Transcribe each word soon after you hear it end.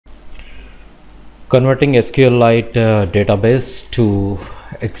Converting SQLite database to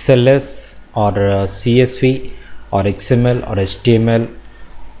XLS or CSV or XML or HTML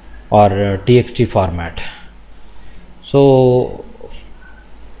or TXT format. So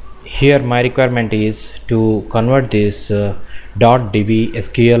here my requirement is to convert this .db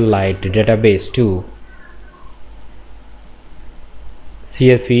SQLite database to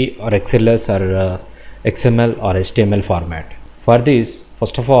CSV or XLS or XML or HTML format. For this,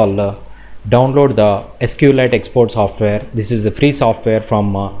 first of all, download the SQLite export software. This is the free software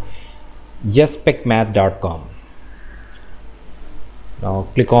from specmath.com. Now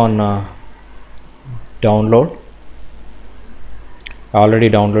click on download. I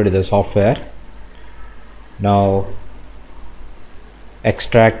already downloaded the software. Now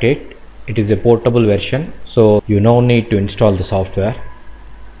extract it. It is a portable version, so you no need to install the software.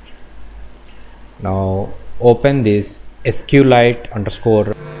 Now open this SQLite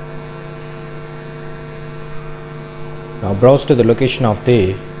underscore. Now browse to the location of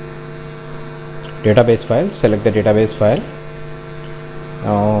the database file. Select the database file.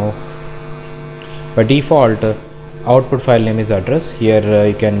 Now by default output file name is address. Here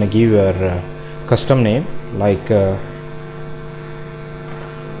you can give your custom name like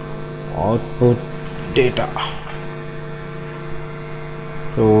output data.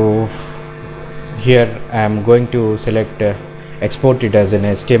 So here I am going to select export it as an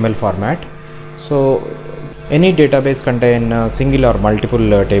HTML format. So any database contain single or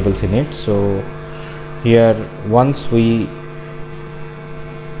multiple tables in it. So here once we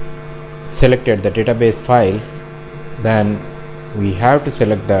selected the database file, then we have to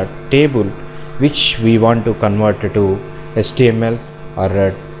select the table which we want to convert to HTML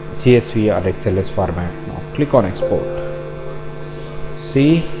or CSV or XLS format. Now click on export.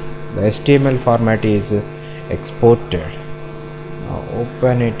 See, the HTML format is exported. Now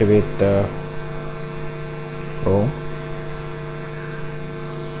open it with Chrome.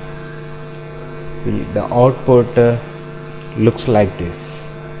 See, the output looks like this.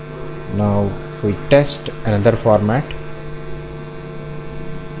 Now we test another format.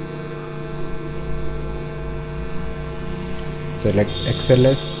 Select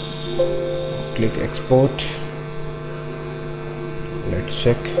XLS, click export. Let's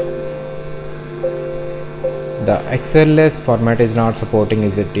check. The XLS format is not supporting,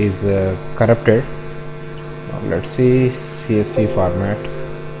 is it is corrupted. Now let's see CSV format.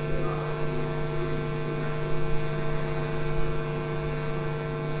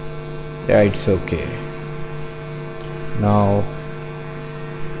 Yeah, it's okay. Now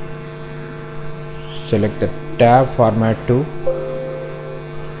select the tab format too.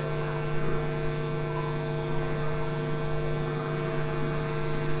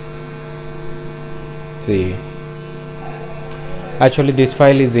 See, actually this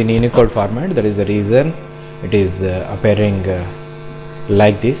file is in Unicode format. That is the reason it is appearing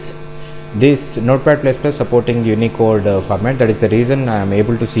like this. This Notepad++ supporting Unicode format. That is the reason I am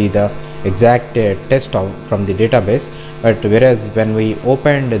able to see the exact text from the database. But whereas when we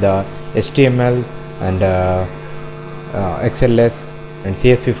opened the HTML and XLS and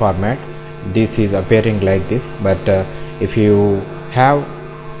CSV format, this is appearing like this. But if you have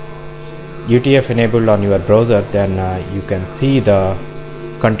UTF enabled on your browser, then you can see the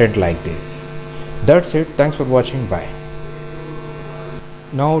content like this. That's it. Thanks for watching. Bye.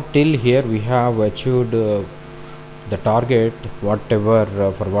 Now till here we have achieved the target whatever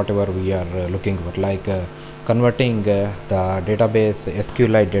for whatever we are looking for, like converting the database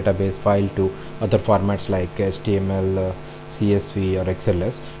SQLite database file to other formats like HTML, CSV or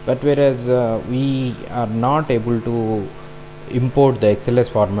XLS. But whereas we are not able to import the XLS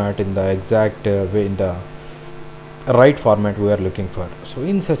format in the exact way, in the right format we are looking for. So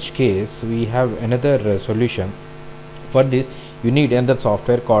in such case we have another solution. For this you need another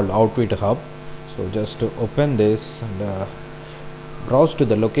software called OutwitHub. So just to open this and browse to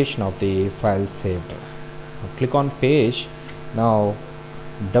the location of the file saved. Now click on page. Now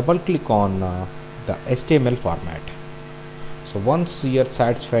double click on the HTML format. So once you are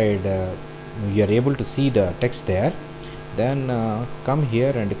satisfied, you are able to see the text there, then come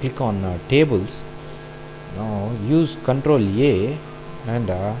here and click on tables. Now use Ctrl A and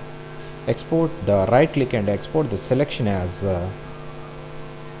export, the right click and export the selection as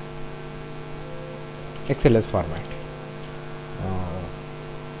XLS format. Now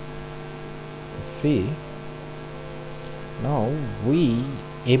see, now we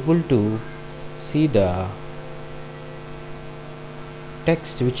able to see the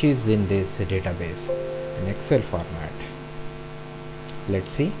text which is in this database in Excel format.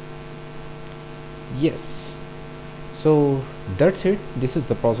 Let's see. Yes, so That's it. This is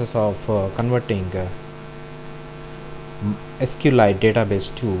the process of converting SQLite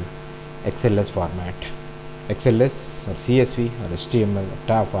database to XLS format, XLS or CSV or HTML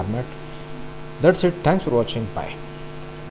tab format. That's it. Thanks for watching. Bye.